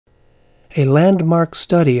A landmark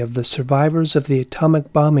study of the survivors of the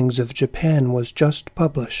atomic bombings of Japan was just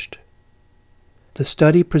published. The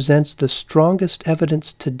study presents the strongest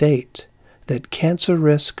evidence to date that cancer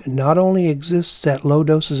risk not only exists at low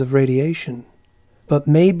doses of radiation, but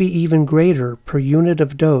may be even greater per unit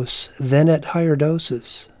of dose than at higher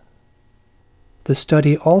doses. The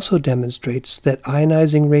study also demonstrates that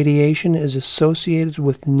ionizing radiation is associated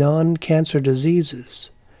with non-cancer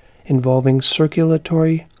diseases involving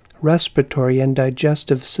circulatory, respiratory, and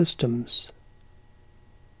digestive systems.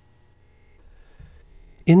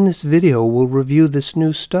 In this video, we'll review this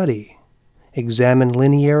new study, examine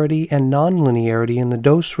linearity and nonlinearity in the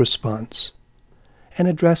dose response, and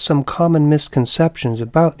address some common misconceptions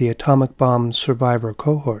about the atomic bomb survivor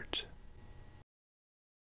cohort.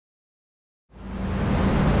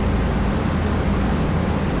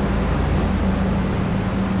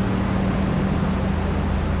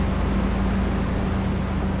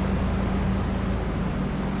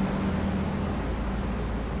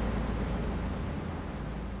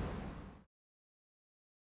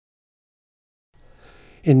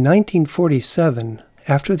 In 1947,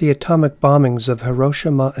 after the atomic bombings of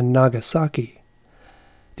Hiroshima and Nagasaki,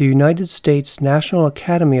 the United States National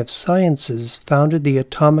Academy of Sciences founded the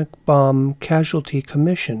Atomic Bomb Casualty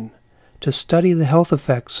Commission to study the health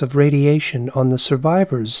effects of radiation on the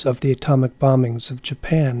survivors of the atomic bombings of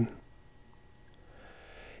Japan.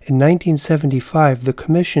 In 1975, the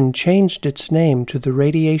commission changed its name to the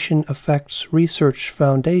Radiation Effects Research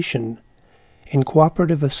Foundation in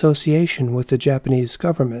cooperative association with the Japanese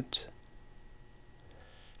government.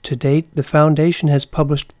 To date, the Foundation has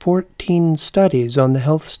published 14 studies on the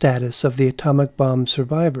health status of the atomic bomb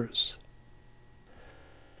survivors.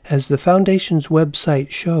 As the Foundation's website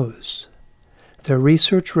shows, their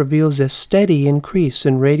research reveals a steady increase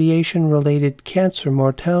in radiation-related cancer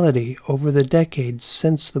mortality over the decades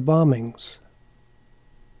since the bombings,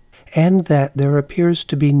 and that there appears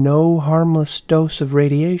to be no harmless dose of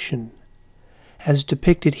radiation, as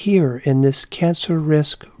depicted here in this cancer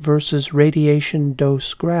risk versus radiation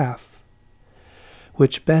dose graph,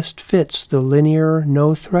 which best fits the linear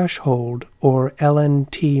no-threshold or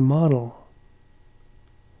LNT model.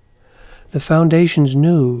 The Foundation's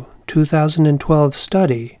new 2012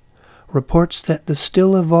 study reports that the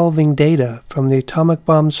still evolving data from the atomic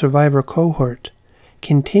bomb survivor cohort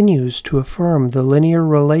continues to affirm the linear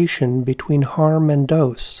relation between harm and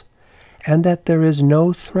dose, and that there is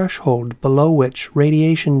no threshold below which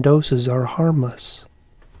radiation doses are harmless.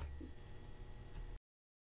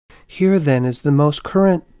 Here then is the most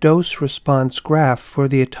current dose-response graph for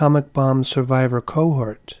the atomic bomb survivor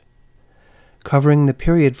cohort, covering the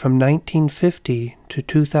period from 1950 to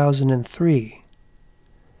 2003.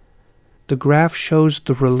 The graph shows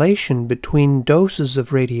the relation between doses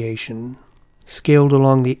of radiation, scaled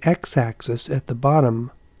along the x-axis at the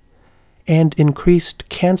bottom, and increased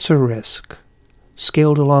cancer risk,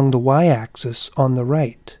 scaled along the y-axis on the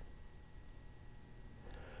right.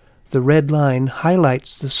 The red line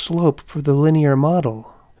highlights the slope for the linear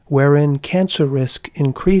model, wherein cancer risk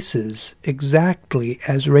increases exactly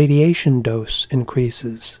as radiation dose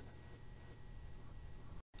increases.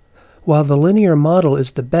 While the linear model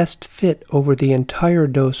is the best fit over the entire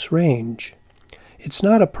dose range, it's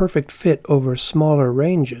not a perfect fit over smaller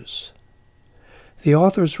ranges. The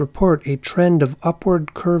authors report a trend of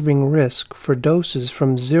upward curving risk for doses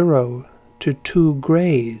from 0 to 2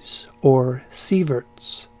 grays, or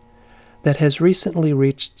sieverts, that has recently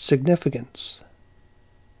reached significance.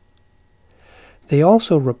 They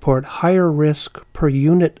also report higher risk per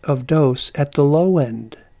unit of dose at the low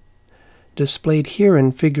end, displayed here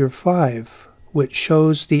in Figure 5, which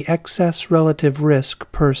shows the excess relative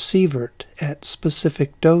risk per sievert at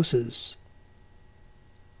specific doses.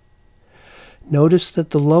 Notice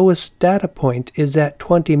that the lowest data point is at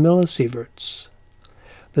 20 millisieverts,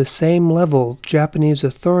 the same level Japanese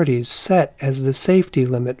authorities set as the safety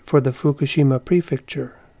limit for the Fukushima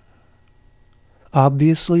prefecture.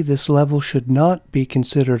 Obviously, this level should not be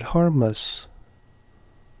considered harmless.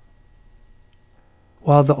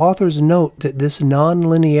 While the authors note that this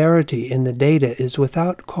non-linearity in the data is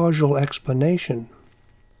without causal explanation,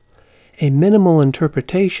 a minimal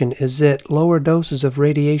interpretation is that lower doses of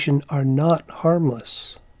radiation are not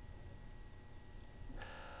harmless.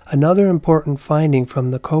 Another important finding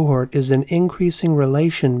from the cohort is an increasing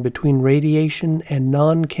relation between radiation and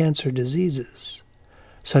non-cancer diseases,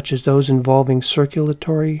 such as those involving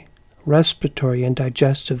circulatory, respiratory, and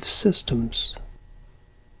digestive systems.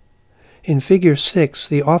 In Figure 6,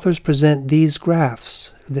 the authors present these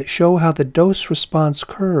graphs that show how the dose-response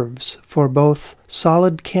curves for both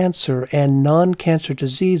solid cancer and non-cancer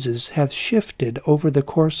diseases have shifted over the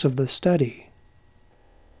course of the study.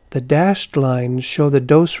 The dashed lines show the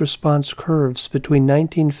dose-response curves between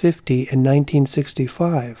 1950 and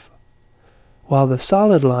 1965, while the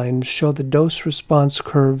solid lines show the dose-response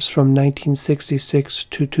curves from 1966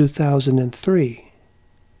 to 2003.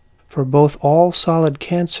 For both all solid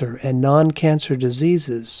cancer and non-cancer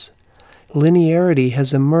diseases, linearity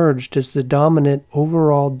has emerged as the dominant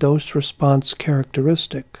overall dose-response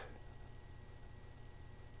characteristic.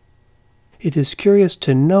 It is curious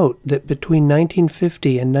to note that between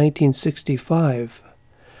 1950 and 1965,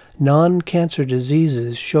 non-cancer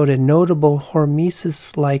diseases showed a notable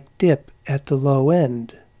hormesis-like dip at the low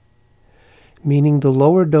end, meaning the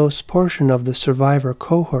lower dose portion of the survivor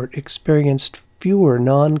cohort experienced fewer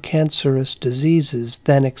non-cancerous diseases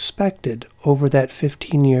than expected over that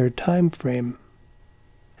 15-year time frame.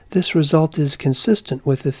 This result is consistent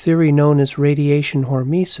with the theory known as radiation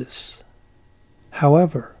hormesis.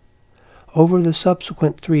 However, over the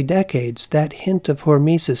subsequent 3 decades, that hint of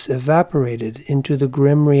hormesis evaporated into the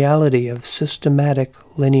grim reality of systematic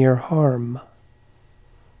linear harm.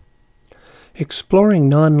 Exploring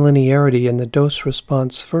nonlinearity in the dose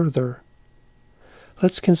response further,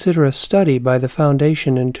 let's consider a study by the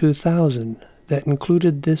Foundation in 2000 that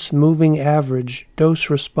included this moving average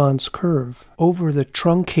dose-response curve over the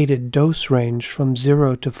truncated dose range from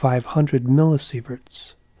 0 to 500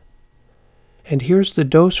 millisieverts. And here's the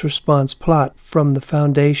dose-response plot from the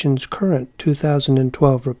Foundation's current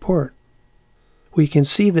 2012 report. We can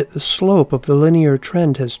see that the slope of the linear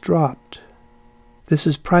trend has dropped. This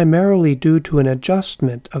is primarily due to an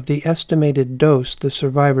adjustment of the estimated dose the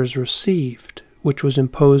survivors received, which was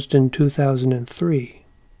imposed in 2003.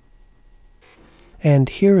 And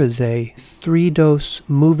here is a 3-dose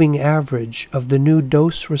moving average of the new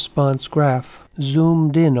dose-response graph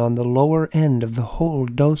zoomed in on the lower end of the whole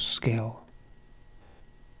dose scale.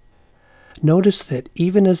 Notice that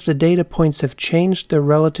even as the data points have changed their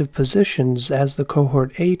relative positions as the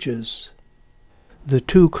cohort ages, the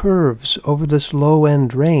 2 curves over this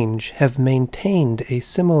low-end range have maintained a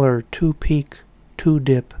similar 2-peak,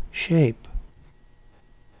 2-dip shape.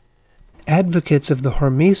 Advocates of the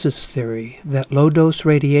hormesis theory that low-dose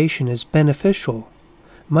radiation is beneficial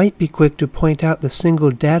might be quick to point out the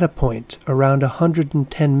single data point around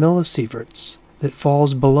 110 millisieverts that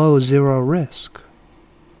falls below 0 risk.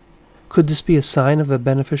 Could this be a sign of a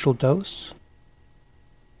beneficial dose?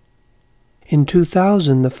 In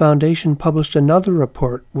 2000, the Foundation published another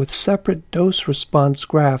report with separate dose-response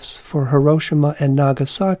graphs for Hiroshima and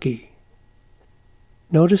Nagasaki.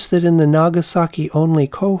 Notice that in the Nagasaki-only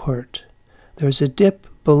cohort, there's a dip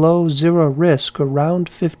below 0 risk around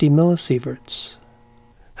 50 millisieverts.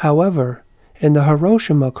 However, in the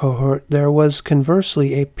Hiroshima cohort, there was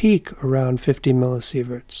conversely a peak around 50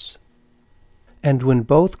 millisieverts. And when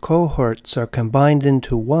both cohorts are combined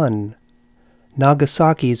into one,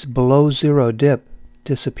 Nagasaki's below 0 dip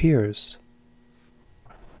disappears.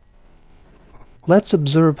 Let's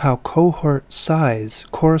observe how cohort size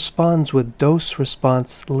corresponds with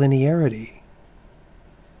dose-response linearity.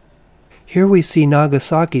 Here we see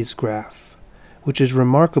Nagasaki's graph, which is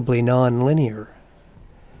remarkably nonlinear.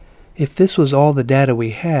 If this was all the data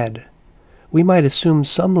we had, we might assume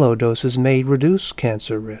some low doses may reduce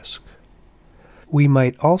cancer risk. We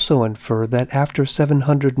might also infer that after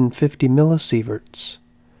 750 millisieverts,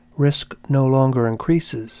 risk no longer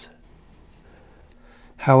increases.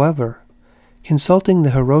 However, consulting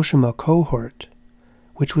the Hiroshima cohort,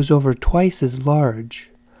 which was over twice as large,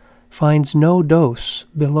 finds no dose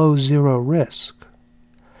below 0 risk,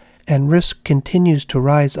 and risk continues to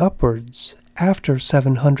rise upwards after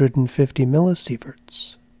 750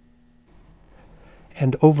 millisieverts.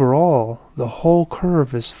 And overall, the whole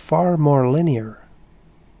curve is far more linear.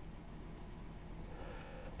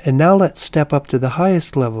 And now let's step up to the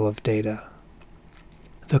highest level of data.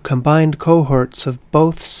 The combined cohorts of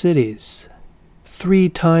both cities, 3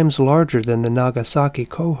 times larger than the Nagasaki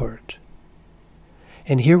cohort.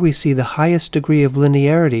 And here we see the highest degree of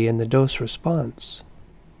linearity in the dose response.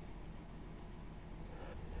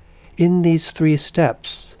 In these 3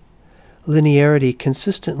 steps, linearity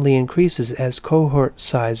consistently increases as cohort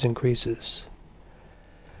size increases.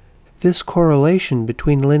 This correlation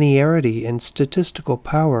between linearity and statistical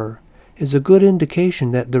power is a good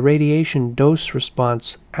indication that the radiation dose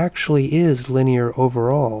response actually is linear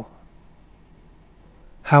overall.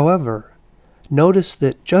 However, notice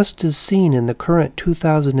that just as seen in the current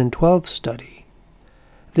 2012 study,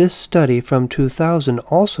 This study from 2000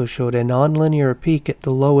 also showed a nonlinear peak at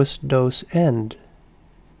the lowest dose end.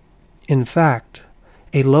 In fact,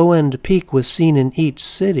 a low-end peak was seen in each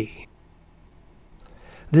city.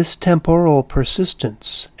 This temporal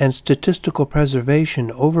persistence and statistical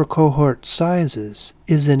preservation over cohort sizes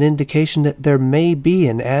is an indication that there may be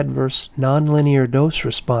an adverse nonlinear dose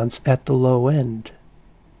response at the low end.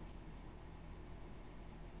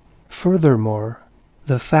 Furthermore,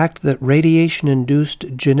 the fact that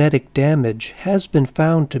radiation-induced genetic damage has been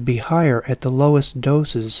found to be higher at the lowest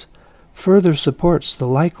doses further supports the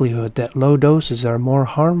likelihood that low doses are more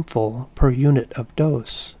harmful per unit of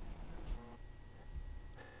dose.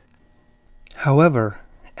 However,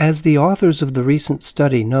 as the authors of the recent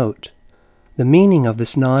study note, the meaning of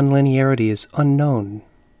this nonlinearity is unknown.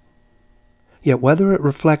 Yet whether it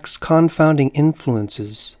reflects confounding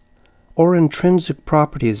influences or intrinsic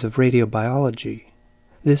properties of radiobiology,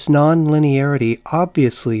 this nonlinearity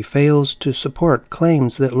obviously fails to support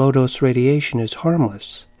claims that low-dose radiation is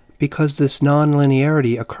harmless, because this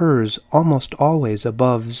nonlinearity occurs almost always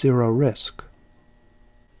above zero risk.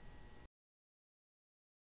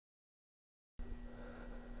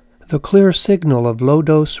 The clear signal of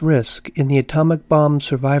low-dose risk in the atomic bomb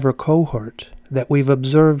survivor cohort that we've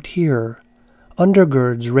observed here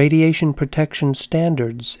undergirds radiation protection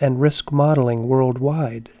standards and risk modeling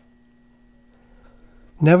worldwide.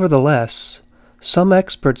 Nevertheless, some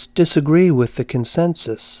experts disagree with the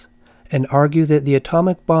consensus and argue that the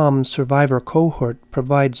atomic bomb survivor cohort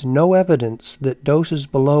provides no evidence that doses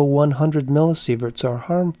below 100 millisieverts are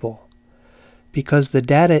harmful, because the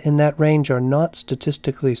data in that range are not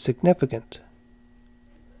statistically significant.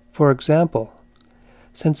 For example,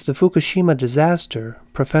 since the Fukushima disaster,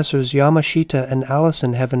 Professors Yamashita and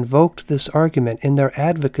Allison have invoked this argument in their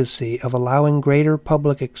advocacy of allowing greater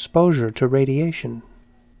public exposure to radiation.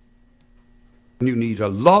 You need a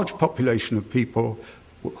large population of people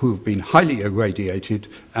who have been highly irradiated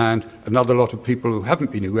and another lot of people who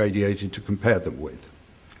haven't been irradiated to compare them with.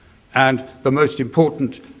 And the most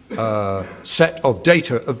important set of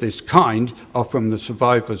data of this kind are from the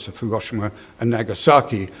survivors of Hiroshima and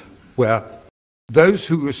Nagasaki, where those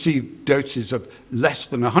who received doses of less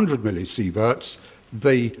than 100 millisieverts,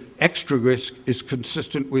 the extra risk is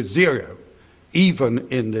consistent with zero, even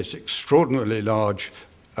in this extraordinarily large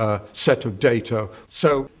set of data.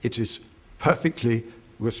 So it is perfectly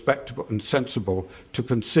respectable and sensible to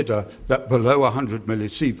consider that below 100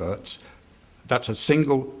 millisieverts, that's a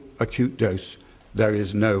single acute dose, there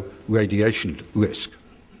is no radiation risk.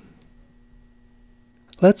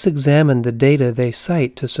 Let's examine the data they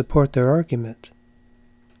cite to support their argument.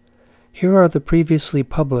 Here are the previously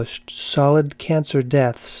published solid cancer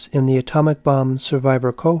deaths in the atomic bomb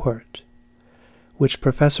survivor cohort, which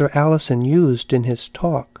Professor Allison used in his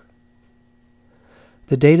talk.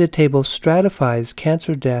 The data table stratifies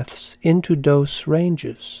cancer deaths into dose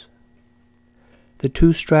ranges. The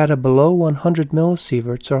two strata below 100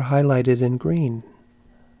 millisieverts are highlighted in green.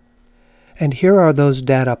 And here are those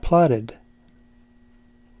data plotted.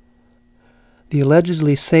 The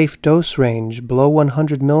allegedly safe dose range below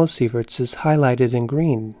 100 millisieverts is highlighted in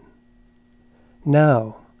green.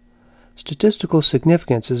 Now, statistical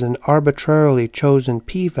significance is an arbitrarily chosen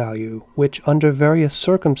p-value, which under various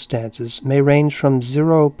circumstances may range from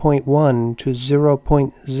 0.1 to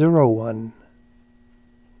 0.01.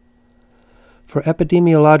 For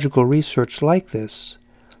epidemiological research like this,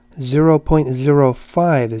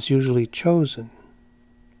 0.05 is usually chosen.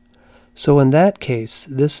 So in that case,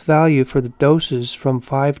 this value for the doses from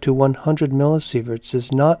 5 to 100 millisieverts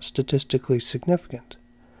is not statistically significant,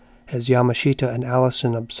 as Yamashita and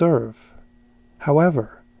Allison observe.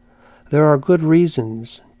 However, there are good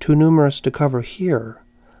reasons, too numerous to cover here,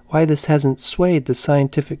 why this hasn't swayed the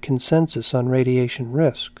scientific consensus on radiation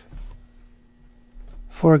risk.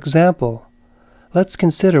 For example, let's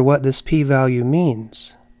consider what this p-value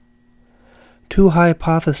means. Two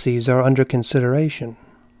hypotheses are under consideration.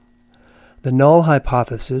 The null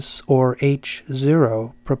hypothesis, or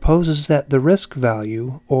H0, proposes that the risk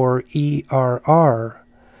value, or ERR,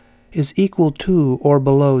 is equal to or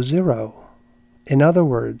below 0. In other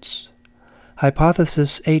words,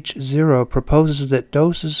 hypothesis H0 proposes that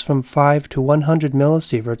doses from 5 to 100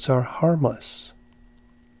 millisieverts are harmless.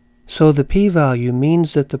 So the p-value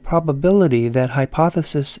means that the probability that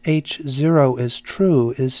hypothesis H0 is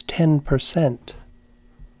true is 10%.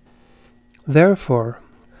 Therefore,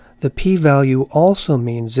 the p-value also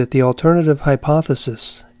means that the alternative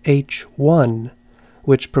hypothesis, H1,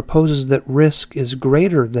 which proposes that risk is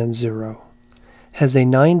greater than 0, has a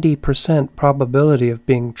 90% probability of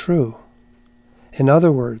being true. In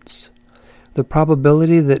other words, the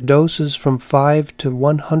probability that doses from 5 to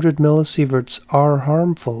 100 millisieverts are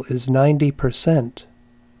harmful is 90%.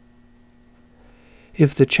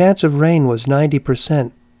 If the chance of rain was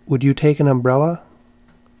 90%, would you take an umbrella?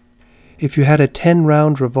 If you had a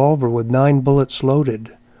 10-round revolver with 9 bullets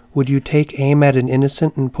loaded, would you take aim at an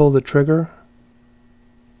innocent and pull the trigger?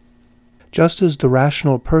 Just as the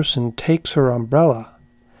rational person takes her umbrella,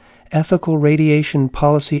 ethical radiation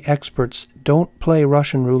policy experts don't play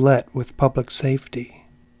Russian roulette with public safety.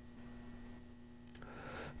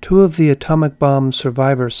 2 of the atomic bomb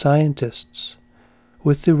survivor scientists,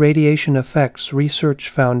 with the Radiation Effects Research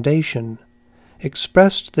Foundation,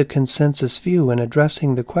 expressed the consensus view in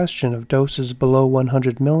addressing the question of doses below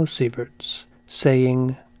 100 millisieverts,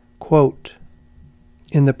 saying, quote,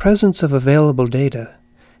 "In the presence of available data,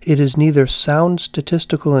 it is neither sound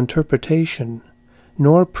statistical interpretation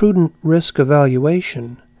nor prudent risk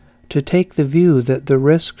evaluation to take the view that the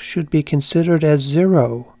risk should be considered as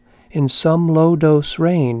 0 in some low-dose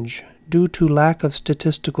range due to lack of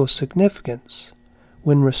statistical significance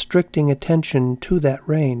when restricting attention to that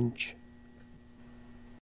range."